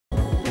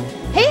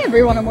Hey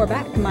everyone, and we're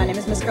back. My name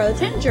is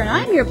MissScarletTanager, and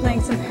I'm here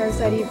playing some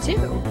Parasite Eve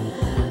 2.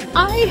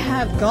 I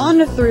have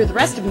gone through the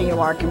rest of Neo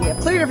Arc, and we have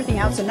cleared everything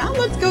out, so now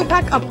let's go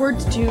back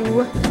upwards to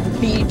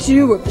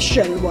B2 of the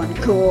Shell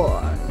 1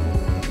 core.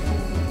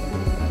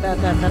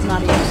 That's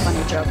not even a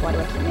funny joke. Why do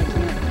I keep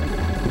making it?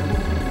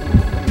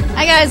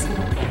 Hi guys!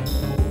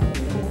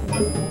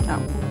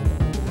 Oh.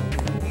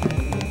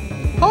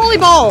 Holy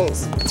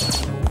balls!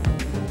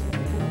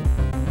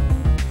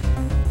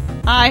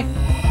 Hi.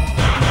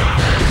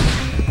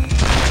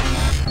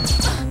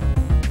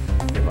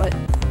 What?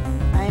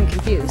 I am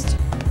confused.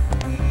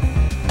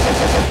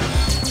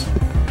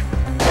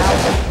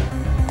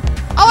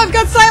 Ow. Oh, I've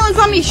got silence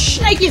on me!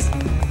 Shnikes!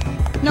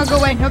 No, go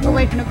away, no, go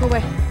away, no, go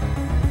away.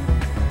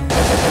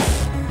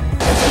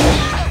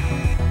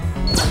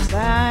 What's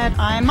that?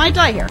 I might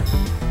die here.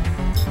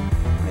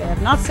 They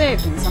have not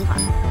saved in some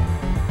time.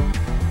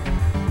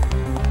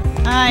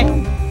 Hi.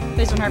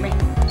 Please don't hurt me.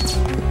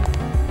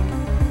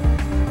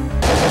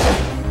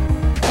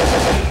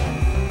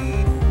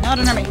 No,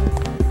 don't hurt me.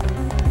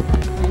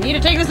 I need to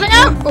take this thing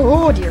out!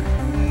 Oh dear.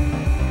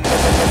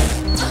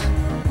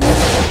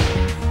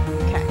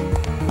 Okay.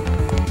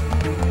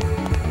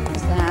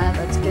 What's that?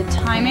 That's good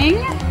timing.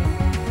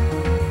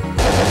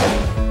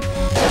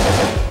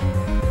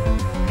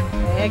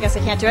 Okay, I guess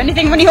I can't do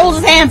anything when he holds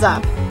his hands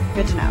up.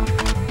 Good to know.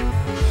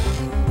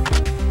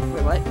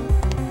 Wait, what?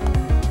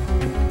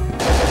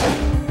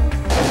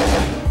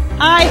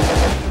 Hi!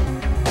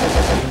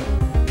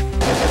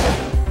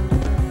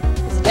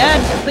 Is he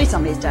dead? Please tell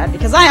me he's dead,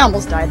 because I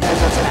almost died then,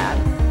 that's bad.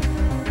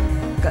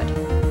 Good.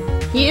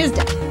 He is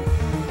dead.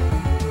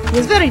 He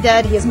is very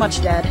dead, he is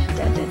much dead.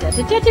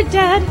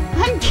 Dead.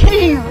 I'm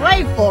getting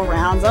rifle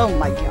rounds, oh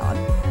my god.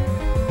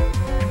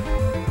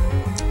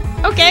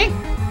 Okay.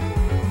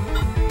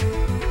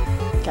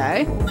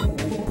 Okay.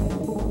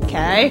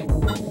 Okay.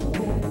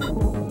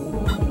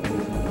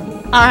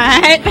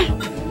 Alright.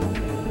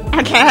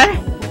 Okay.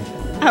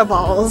 Oh,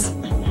 balls.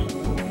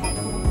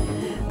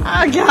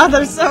 Oh god,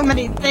 there's so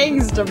many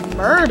things to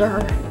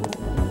murder.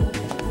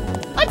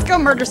 Let's go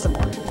murder some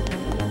more.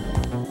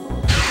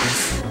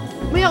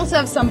 We also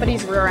have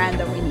somebody's rear end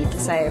that we need to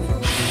save.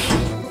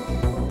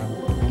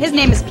 His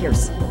name is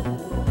Pierce.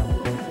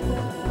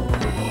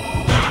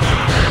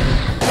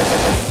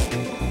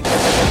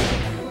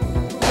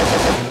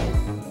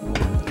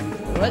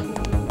 What?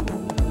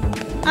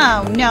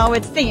 Oh no,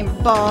 it's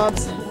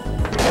Bobs.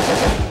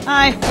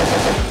 Hi.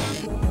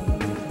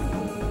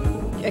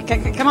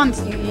 Come on,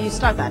 you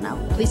start that now.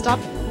 Please stop.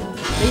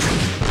 Please.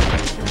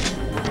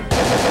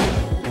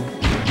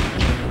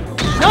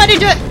 No, I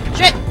didn't do it!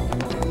 Shit!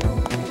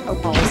 Oh,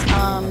 balls.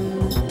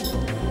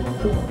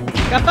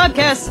 Got bug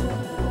kiss!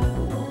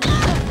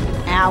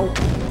 Ow.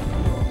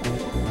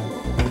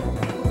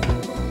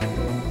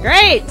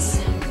 Great!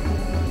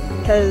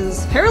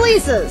 Because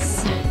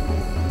paralysis!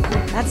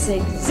 That's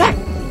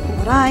exactly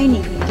what I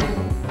need.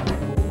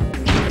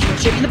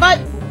 Shoot me in the butt!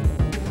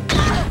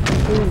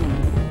 Ooh.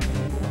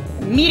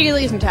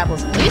 Immediately use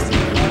metabolism, please.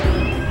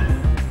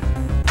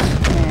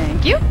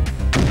 Thank you.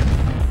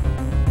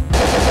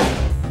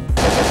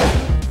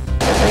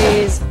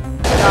 Please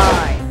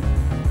die.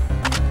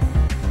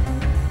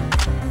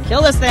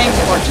 Kill this thing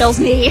before it kills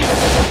me.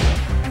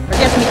 Or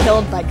gets me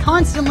killed by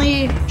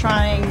constantly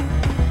trying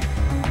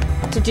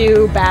to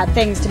do bad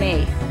things to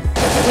me.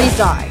 Please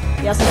die.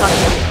 Yes, I'm talking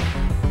to you.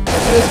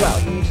 You as well.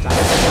 You need to die.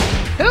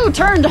 Who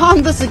turned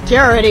on the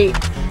security?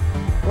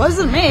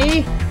 Wasn't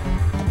me,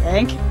 I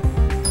think.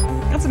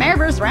 Got some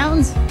airburst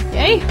rounds.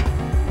 Yay!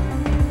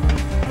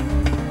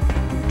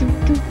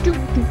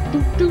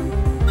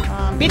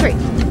 B3.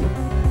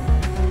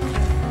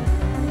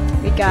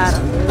 We got a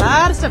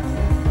lot of stuff.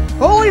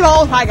 Holy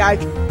balls! Hi, guys.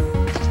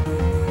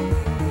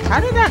 How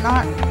did that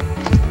not?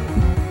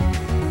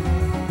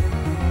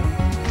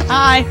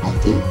 Hi.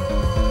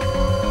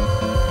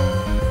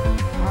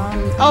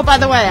 Oh, by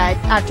the way, I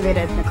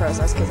activated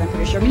necrosis because I'm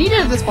pretty sure we need it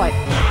at this point.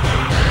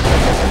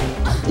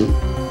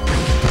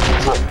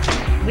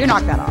 You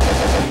knock that off.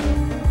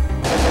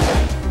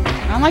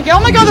 I'm like, oh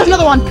my god, there's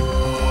another one!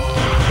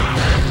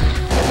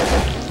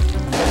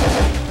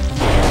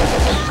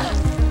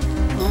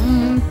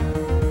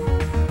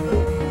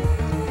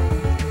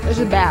 This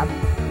is bad.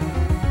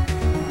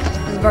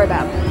 This is very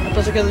bad.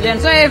 Especially because I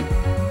didn't save.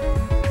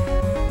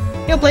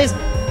 Heal, please.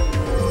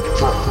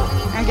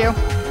 Thank you.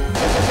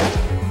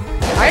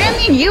 I didn't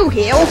mean you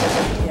heal.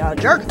 Yeah,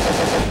 jerk.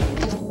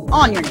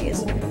 On your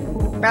knees.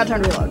 Bad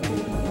time to reload.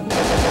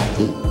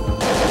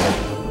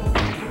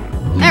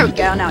 There we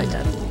go, now he's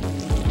dead.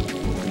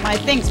 My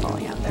thing's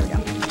falling out. There we go.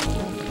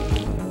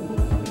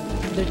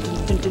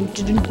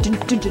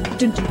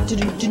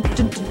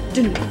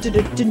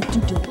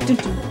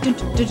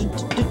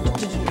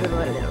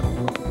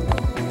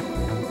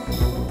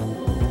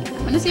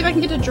 I'm gonna see if I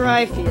can get to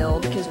Dry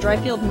Field, because Dry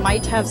Field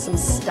might have some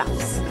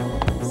stuffs.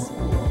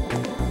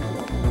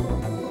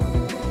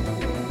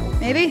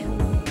 Maybe?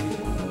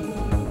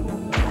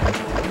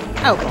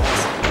 Oh,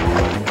 balls.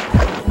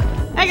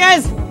 Hey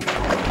guys!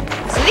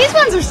 So these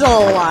ones are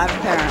still alive,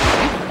 apparently.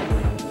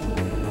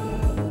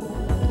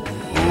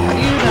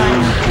 You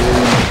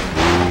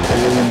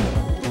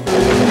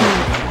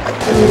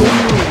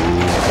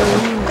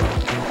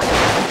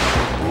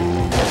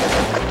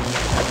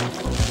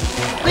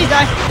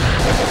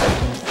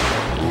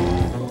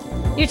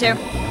too.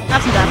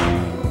 Have some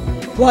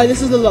death. Why,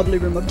 this is the lovely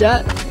room of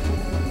death.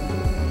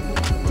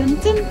 Dun,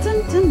 dun,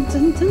 dun, dun,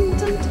 dun, dun,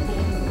 dun.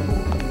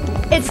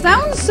 It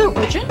sounds so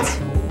urgent,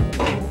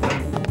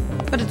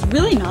 but it's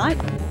really not.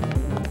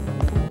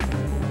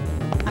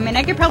 I mean,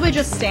 I could probably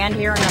just stand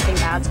here and nothing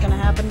bad's gonna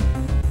happen.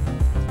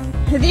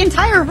 The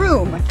entire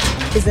room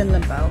is in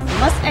limbo.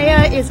 Unless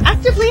Aya is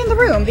actively in the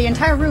room, the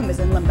entire room is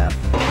in limbo.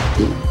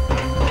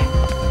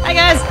 Hi,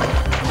 guys!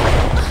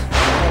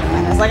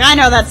 I was like, I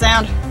know that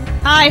sound.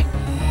 Hi!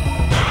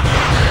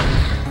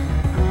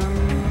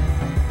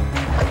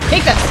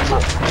 Take this!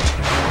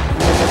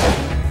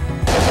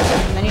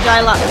 And then you die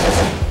a lot.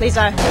 Please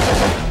die.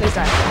 Please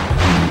die.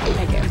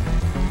 Thank you.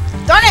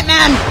 Darn it,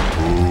 man!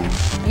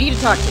 I need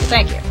to talk to you.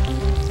 Thank you.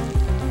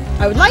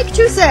 I would like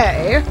to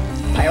say...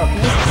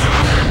 Pyrokinesis.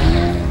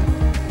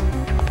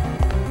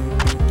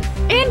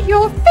 In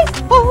your face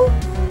hole!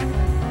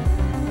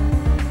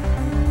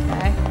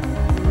 Okay.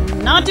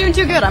 Not doing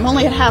too good. I'm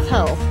only at half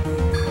health.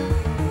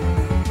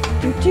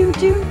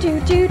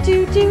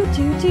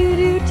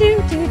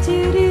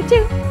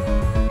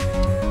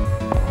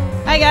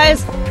 Hi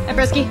guys! Hey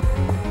Bresky!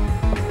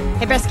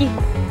 Hey Bresky!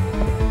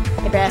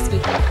 Hey Bresky!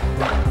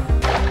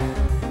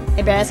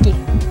 Hey Bresky!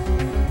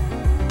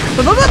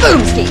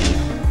 Boomski!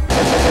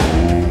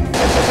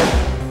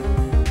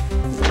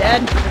 He's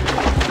dead.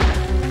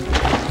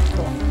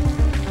 Cool.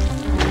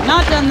 I'm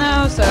not done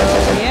though, so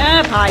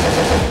yeah, hi.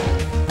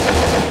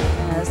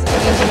 Yes, it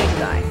means you need to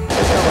die.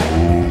 Just go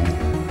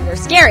away. You're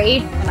scary,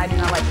 and I do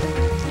not like you.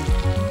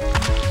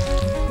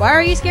 Why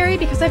are you scary?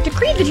 Because I've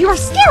decreed that you are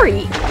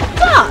scary!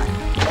 God!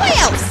 Why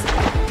else?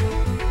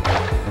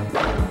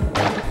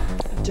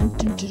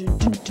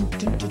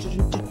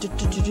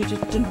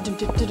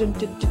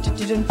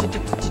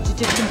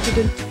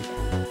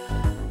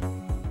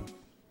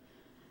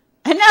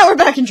 And now we're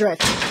back in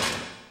drift.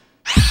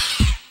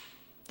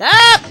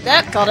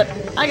 Called it.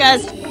 Hi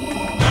guys.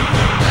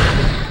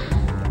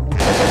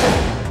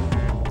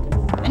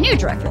 I knew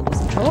Dragfield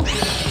was in trouble.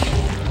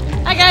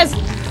 Hi guys.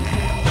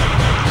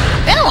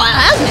 Been a while,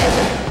 hasn't it?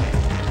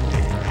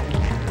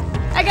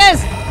 Hi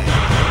guys.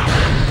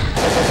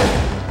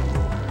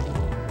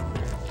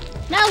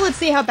 Now let's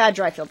see how bad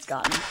Dryfield's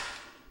gotten.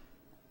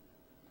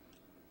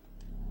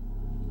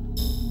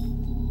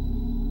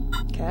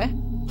 Okay.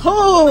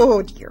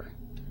 Oh dear.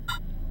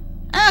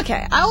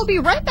 Okay, I will be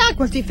right back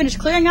once we finish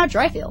clearing out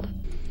Dryfield.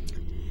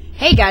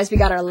 Hey guys, we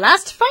got our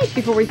last fight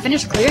before we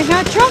finish clearing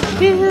out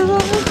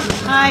Dryfield.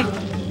 Hi.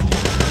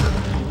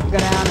 You go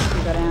down,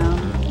 you go down,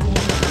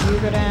 you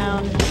go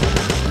down.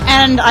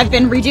 And I've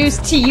been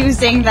reduced to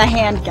using the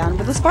handgun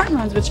with the Spartan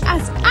rounds, which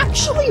is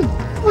actually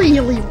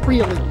really,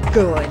 really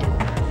good.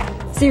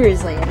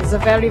 Seriously, it is a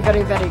very,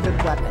 very, very good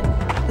weapon.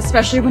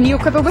 Especially when you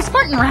equip it with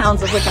Spartan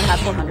rounds, of which I have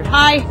 400.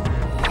 Hi.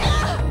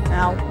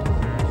 Ow.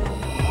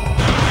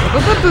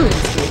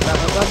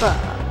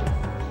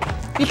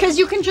 Because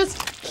you can just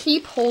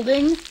keep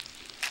holding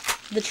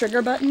the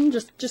trigger button.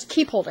 Just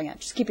keep holding it.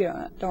 Just keep doing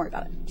it. Don't worry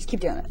about it. Just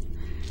keep doing it.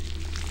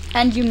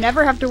 And you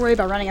never have to worry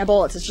about running out of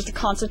bullets. It's just a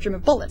constant stream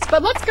of bullets.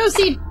 But let's go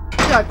see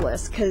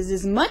Douglas, because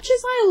as much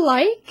as I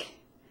like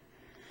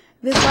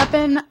this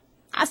weapon,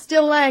 I'm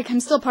still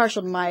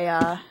partial to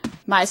my,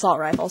 my assault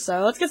rifle,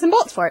 so let's get some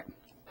bullets for it.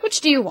 Which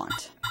do you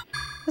want?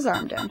 How's our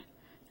arm doing?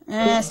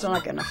 Still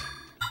not good enough.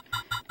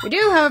 We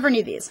do, however,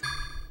 need these.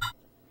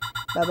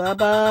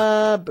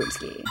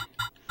 Boomski.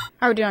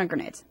 How are we doing on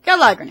grenades? Got a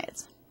lot of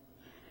grenades.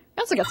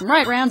 We also got some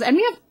riot rounds, and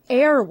we have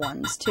air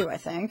ones, too, I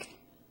think.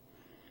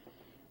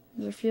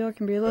 Does fuel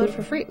can be reloaded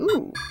for free?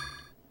 Ooh.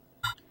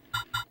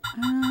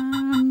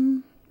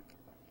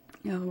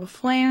 A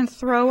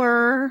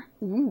flamethrower.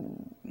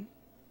 Ooh.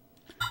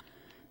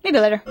 Maybe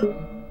later.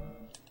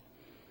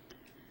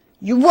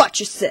 You watch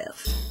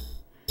yourself.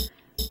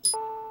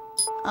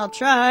 I'll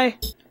try.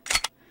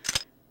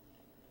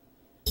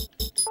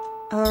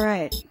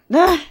 Alright.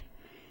 Ah!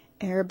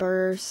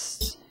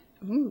 Airburst.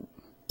 Ooh.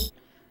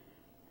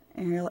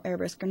 Aerial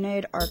airburst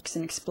grenade arcs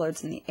and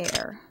explodes in the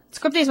air. Let's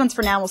equip these ones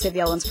for now. We'll save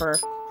the other ones for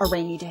a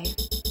rainy day.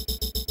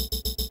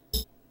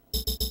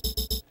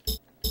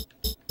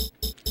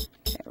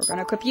 Okay, we're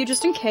gonna equip you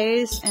just in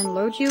case and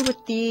load you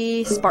with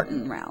the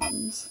Spartan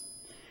rounds.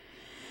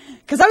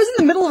 Because I was in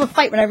the middle of a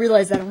fight when I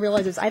realized that and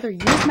realized it was either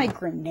use my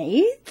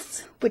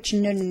grenades, which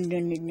no,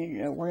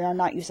 we are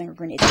not using a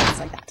grenade, things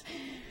like that.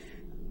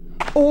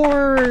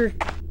 Or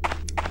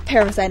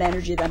Parasite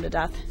energy them to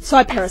death. So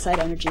I Parasite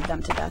energied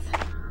them to death.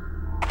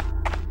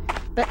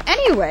 But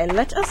anyway,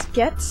 let us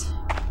get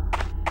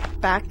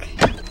back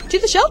to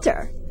the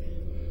shelter.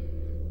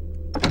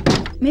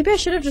 Maybe I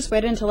should have just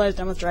waited until I was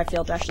done with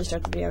Dryfield to actually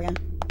start the video again.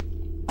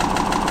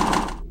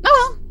 Oh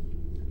well.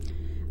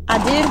 I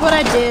did what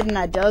I did, and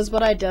I does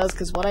what I does,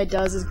 because what I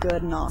does is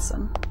good and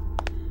awesome.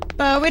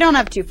 But we don't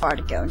have too far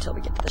to go until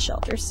we get to the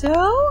shelter, so...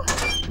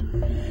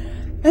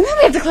 And then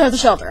we have to clear the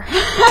shelter.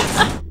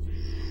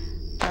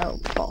 Oh,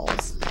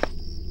 balls.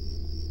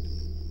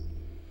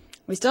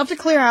 We still have to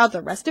clear out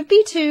the rest of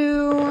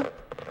B2.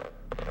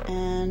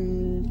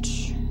 And...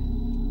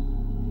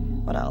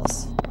 what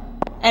else?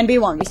 And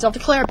B1. We still have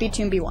to clear out B2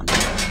 and B1.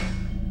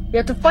 We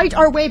have to fight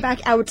our way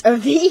back out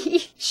of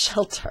the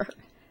shelter.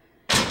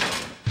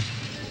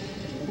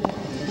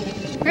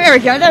 There we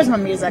go, there's my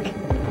music.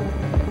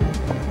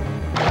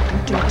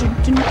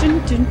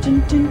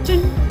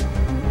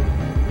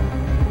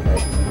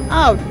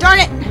 Oh, darn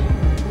it!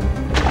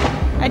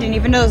 I didn't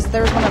even notice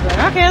there was one over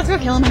there. Okay, let's go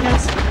kill him, I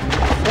guess.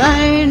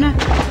 Fine.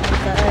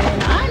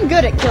 Fine. I'm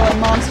good at killing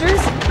monsters.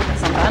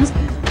 Sometimes.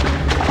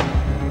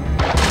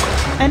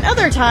 And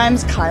other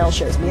times, Kyle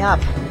shows me up.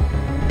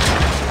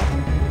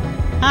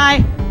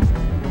 Hi.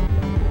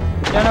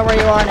 I don't know where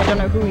you are, and I don't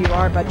know who you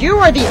are, but you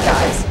are these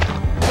guys.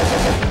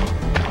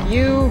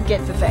 You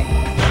get the thing.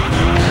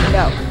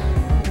 No.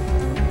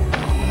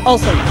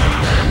 Also no.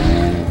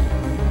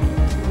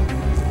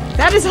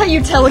 That is how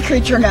you tell a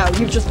creature no.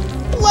 You just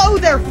blow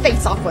their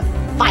face off with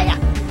fire.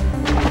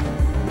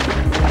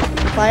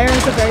 Fire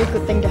is a very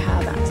good thing to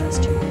have access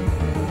to.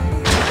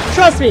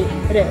 Trust me,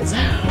 it is.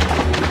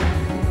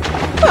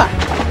 But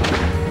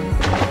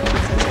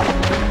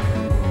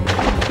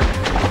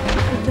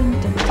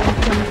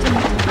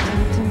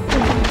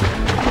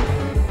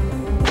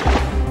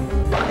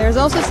there's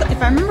also,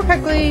 if I remember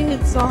correctly,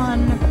 it's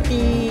on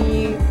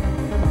B1.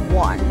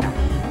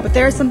 But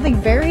there's something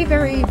very,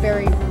 very,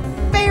 very,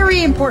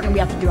 very important we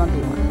have to do on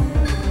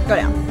B1. Go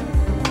down.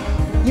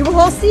 You will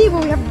all see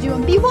what we have to do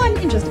on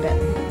B1 in just a bit.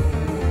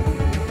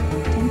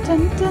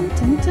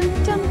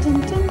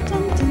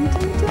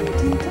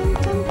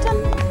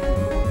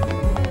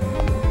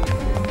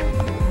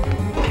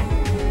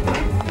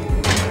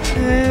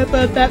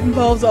 But that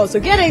involves also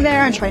getting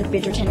there and trying to be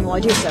entertaining while I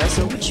do so.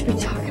 So what should we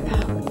talk about?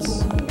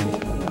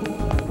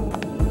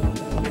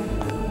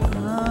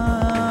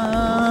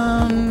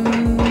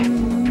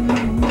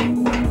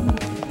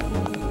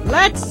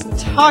 Let's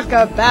talk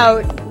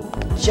about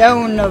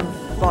Joan of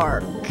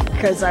Arc,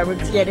 because I was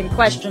getting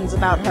questions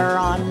about her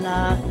on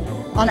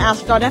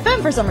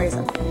Ask.fm for some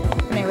reason.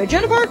 Anyway,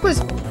 Joan of Arc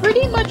was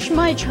pretty much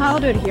my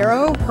childhood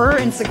hero, her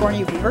and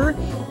Sigourney Weaver,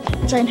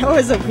 which I know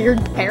is a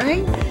weird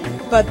pairing,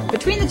 but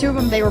between the two of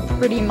them, they were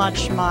pretty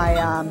much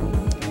my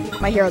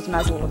my heroes when I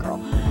was a little girl.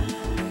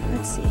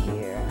 Let's see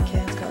here. Okay,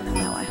 let's go down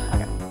that way.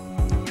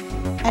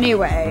 Okay.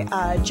 Anyway,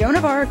 Joan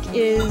of Arc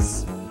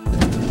is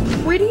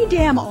pretty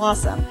damn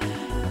awesome.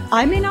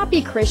 I may not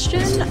be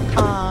Christian,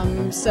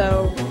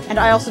 and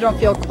I also don't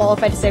feel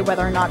qualified to say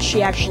whether or not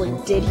she actually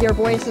did hear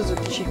voices, or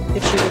if she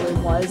really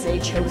was a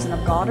chosen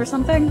of God or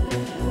something.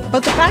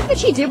 But the fact that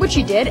she did what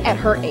she did at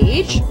her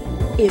age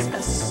is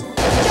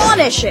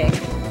astonishing!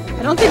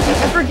 I don't think we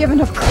ever give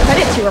enough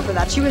credit to her for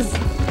that. She was,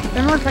 if I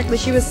remember correctly,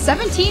 she was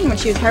 17 when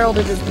she was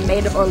heralded as the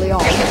Maid of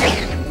Orleans.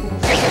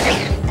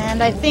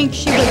 And I think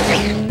she was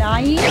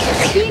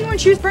 19 when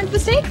she was burned to the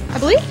stake, I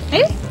believe?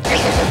 Maybe?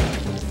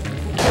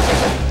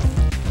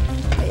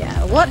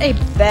 What a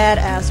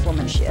badass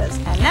woman she is.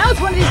 And now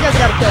it's one of these guys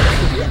gotta kill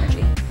for the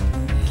energy.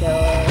 Kill.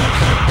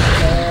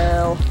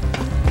 Kill.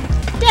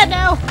 Dead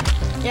now!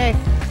 Yay.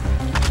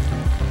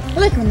 I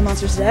like when the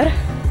monster's dead.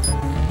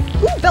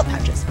 Ooh, belt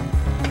pouches.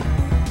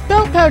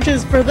 Belt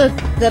pouches for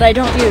that I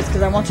don't use,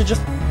 because I want to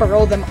just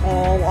throw them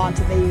all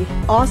onto the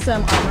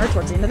awesome armor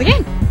towards the end of the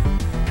game.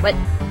 What?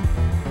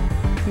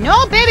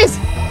 No babies!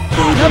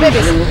 No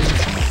babies.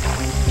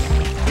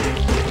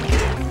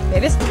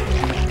 Babies?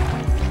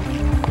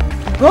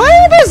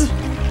 Babies!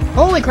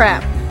 Holy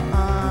crap.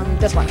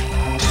 This one.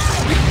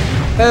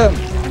 Boom.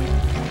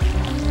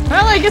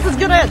 Well, I guess it's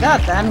good at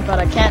that then, but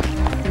I can't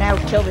now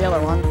kill the other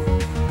one.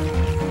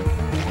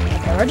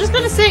 Okay, we're just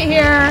gonna sit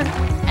here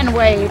and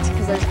wait,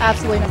 because there's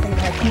absolutely nothing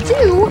that I can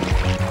do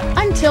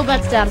until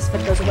that status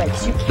effect goes away,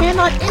 because you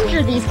cannot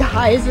injure these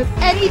guys with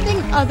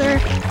anything other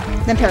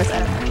than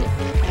Parasite energy.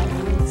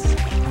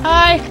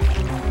 Hi!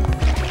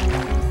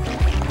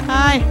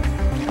 Hi!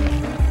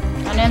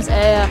 My name's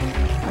Aya.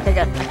 Okay,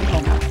 good. I can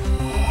pull now.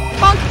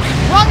 Bonk!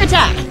 Wrong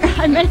attack!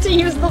 I meant to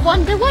use the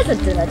one that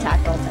wasn't an attack.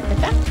 I'll take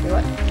attack. Do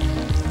it.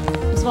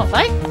 Just want to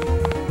fight?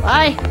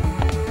 Why?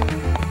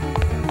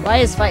 Why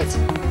is fight?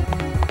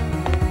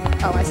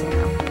 Oh, I see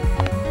now.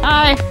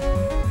 Hi!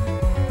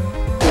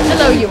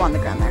 Hello, you on the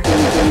ground there.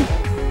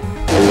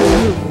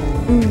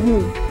 Woo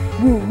woo.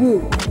 Woo woo.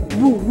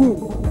 Woo woo.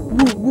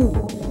 Woo woo.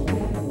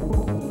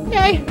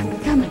 Yay!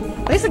 Come on.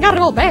 At least I got it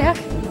all back.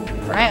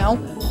 For now.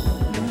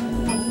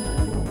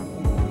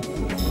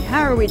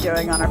 How are we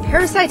doing on our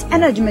Parasite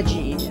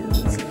Energies?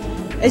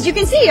 As you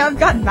can see, I've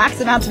got max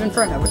amounts of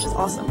Inferno, which is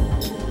awesome.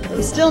 But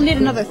we still need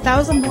another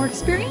 1,000 more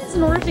experience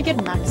in order to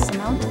get max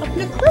amount of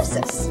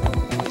Necrosis.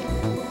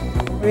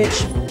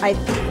 Which I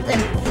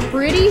am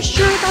pretty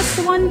sure that's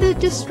the one that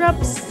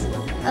disrupts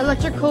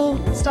electrical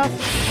stuff.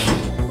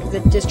 Because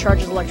it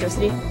discharges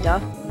electricity. Duh.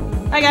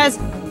 Hi guys!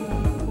 I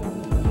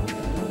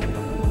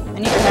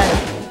need your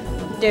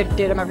head.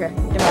 Dude, I'm over here.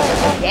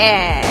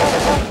 Yeah!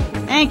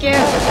 Thank you!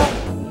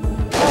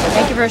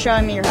 Thank you for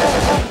showing me your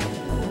head.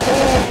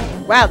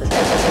 Wow, this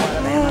guy's a lot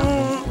of ammo.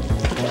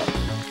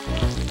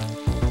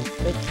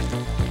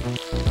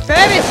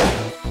 Babies!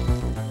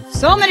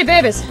 So many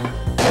babies!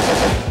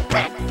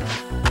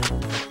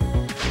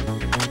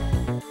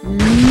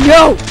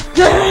 No!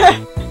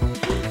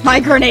 My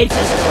grenade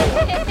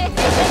system!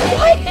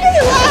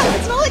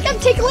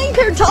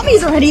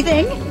 babies or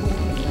anything!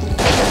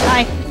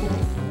 Hi.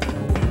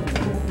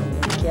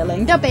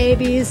 Killing the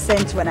babies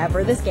since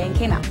whenever this game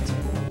came out.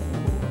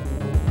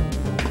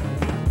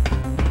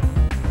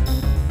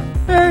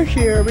 And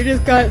here, we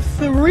just got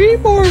 3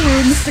 more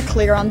rooms to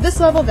clear on this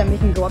level, then we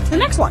can go up to the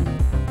next one.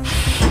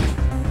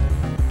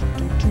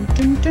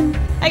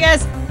 Hi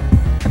guys!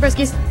 Hi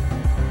Briskies.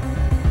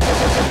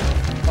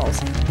 Balls.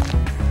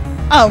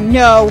 Oh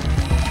no!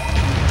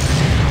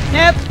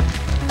 Nope!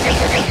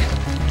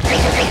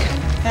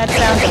 That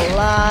sounds a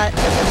lot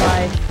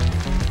like...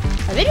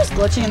 Are they just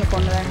glitching in the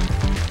corner there?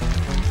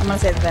 I'm gonna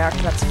say that they are,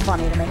 because that's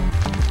funny to me.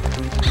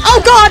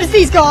 Oh god, it's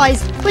these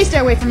guys! Please stay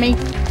away from me.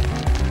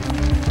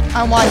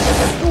 I want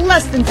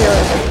less than 0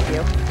 to do with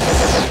you.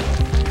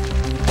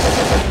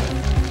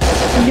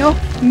 No!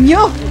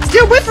 No! Stay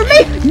away from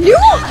me! No!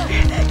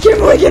 Get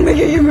away! Get away!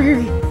 Get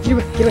away! Get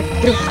away! Get away!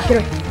 Get away! Get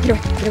away! Get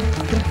away! Get away!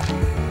 Get away!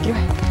 Get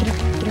away! Get away!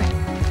 Get away!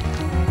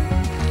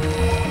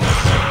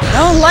 I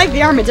don't like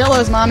the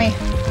armadillos, mommy.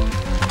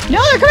 No,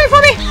 they're coming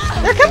for me!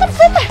 They're coming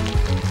for me!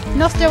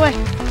 No, stay away.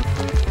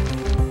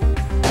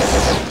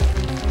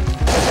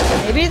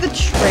 Maybe the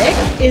trick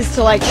is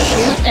to, like,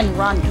 shoot and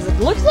run, because it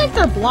looks like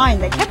they're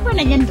blind. They kept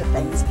running into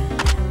things.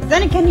 But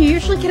then again, you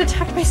usually get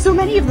attacked by so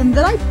many of them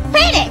that I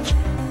panic!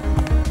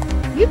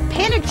 You'd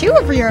panic too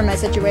if you're in my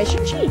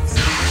situation, jeez.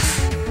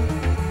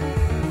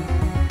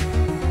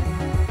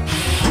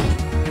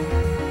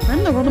 Where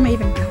in the world am I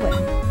even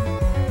going?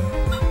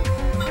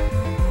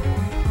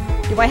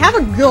 Do I have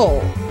a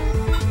goal?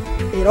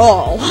 At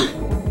all?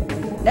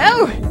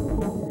 No!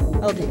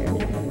 Oh dear.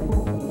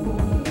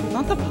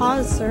 Not the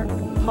pod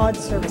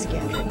service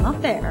gantry. Not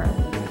there.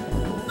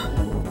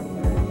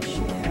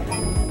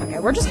 Okay,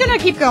 we're just gonna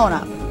keep going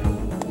up.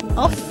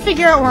 I'll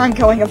figure out where I'm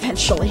going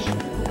eventually.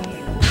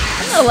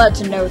 I'm not allowed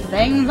to know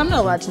things. I'm not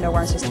allowed to know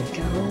where I'm supposed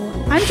to go.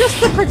 I'm just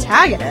the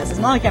protagonist. It's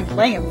not like I'm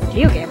playing a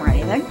video game or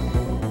anything.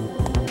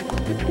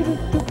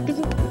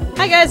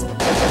 Hi guys!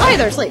 Oh, hey,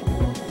 they're asleep.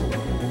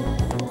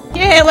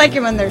 Yeah, I like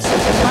it when they're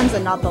sleeping ones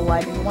and not the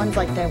lagging ones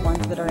like the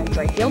ones that are in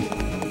Drayfield.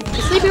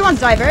 The sleepy ones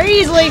die very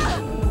easily.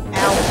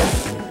 Ow.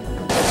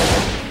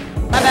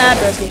 My bad,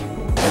 broski.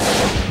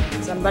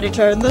 Somebody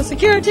turn the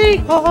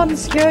security on,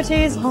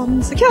 security's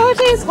on,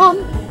 security's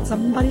on.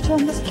 Somebody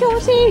turn the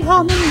security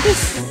on,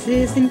 this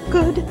isn't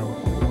good.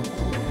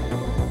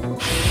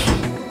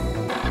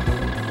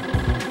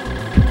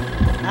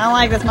 I don't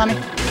like this, mommy.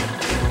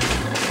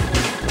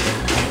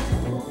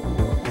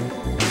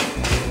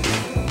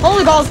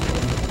 Holy balls!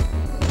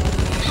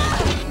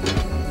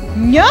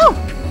 No!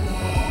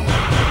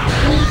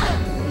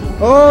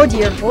 Oh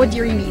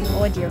dearie me.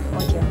 Oh dear.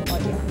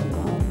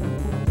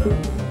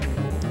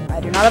 I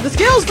do not have the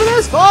skills for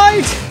this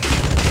fight!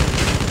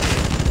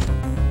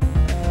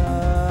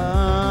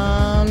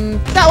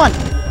 That one!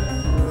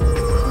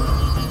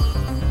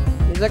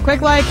 Use a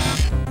quick like.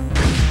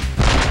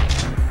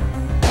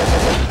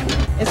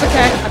 It's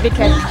okay, I'll be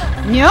okay.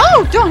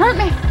 No! Don't hurt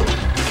me!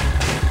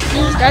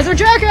 These guys are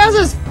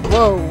jackasses!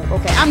 Whoa,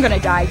 okay, I'm gonna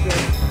die here.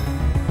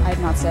 I have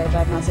not saved,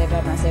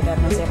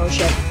 oh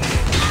shit.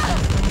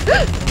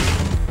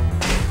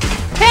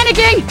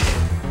 Panicking!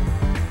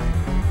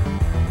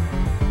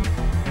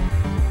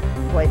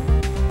 Wait.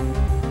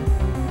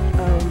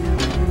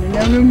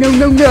 Oh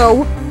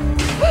no.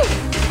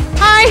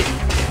 Hi!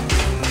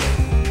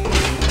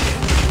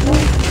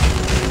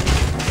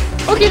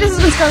 Okay, this is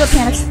when Scarlet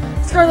panics.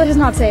 Scarlet has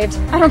not saved.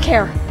 I don't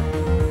care.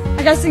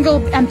 I got a single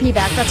MP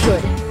back, that's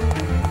good.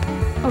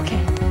 Okay.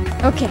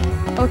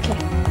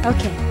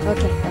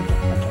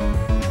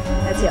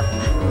 Let's heal.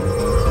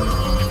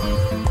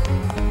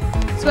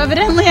 So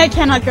evidently I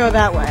cannot go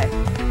that way.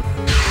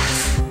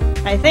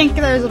 I think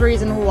there's a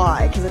reason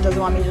why, because it doesn't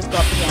want me to just go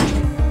up the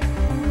gantry.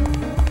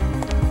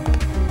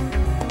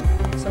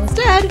 So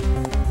instead,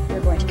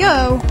 we're going to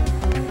go.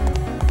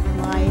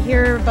 My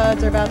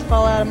earbuds are about to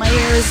fall out of my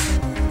ears.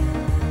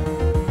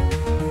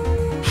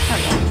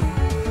 Okay.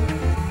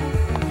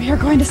 We are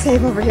going to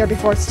save over here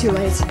before it's too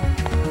late.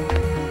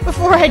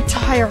 Before I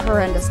die a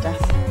horrendous death.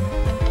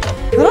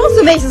 That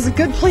also makes this a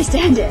good place to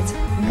end it.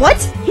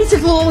 What? He took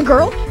the little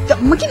girl? The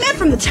monkey man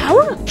from the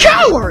tower?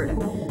 Coward!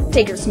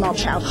 Take your small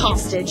child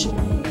hostage.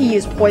 He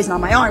used poison on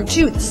my arm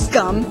too, the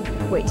scum.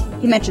 Wait,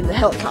 he mentioned the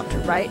helicopter,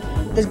 right?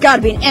 There's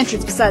gotta be an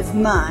entrance besides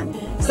mine.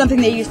 Something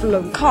they use for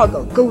loading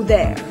cargo. Go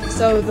there.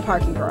 So, the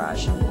parking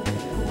garage.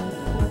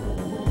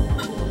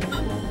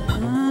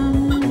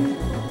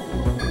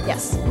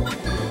 Yes.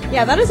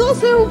 Yeah, that is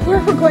also where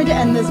we're going to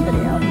end this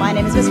video. My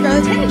name is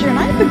MissScarletTanager, and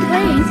I have been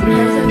playing some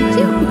Parasite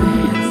 2.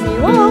 See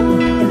you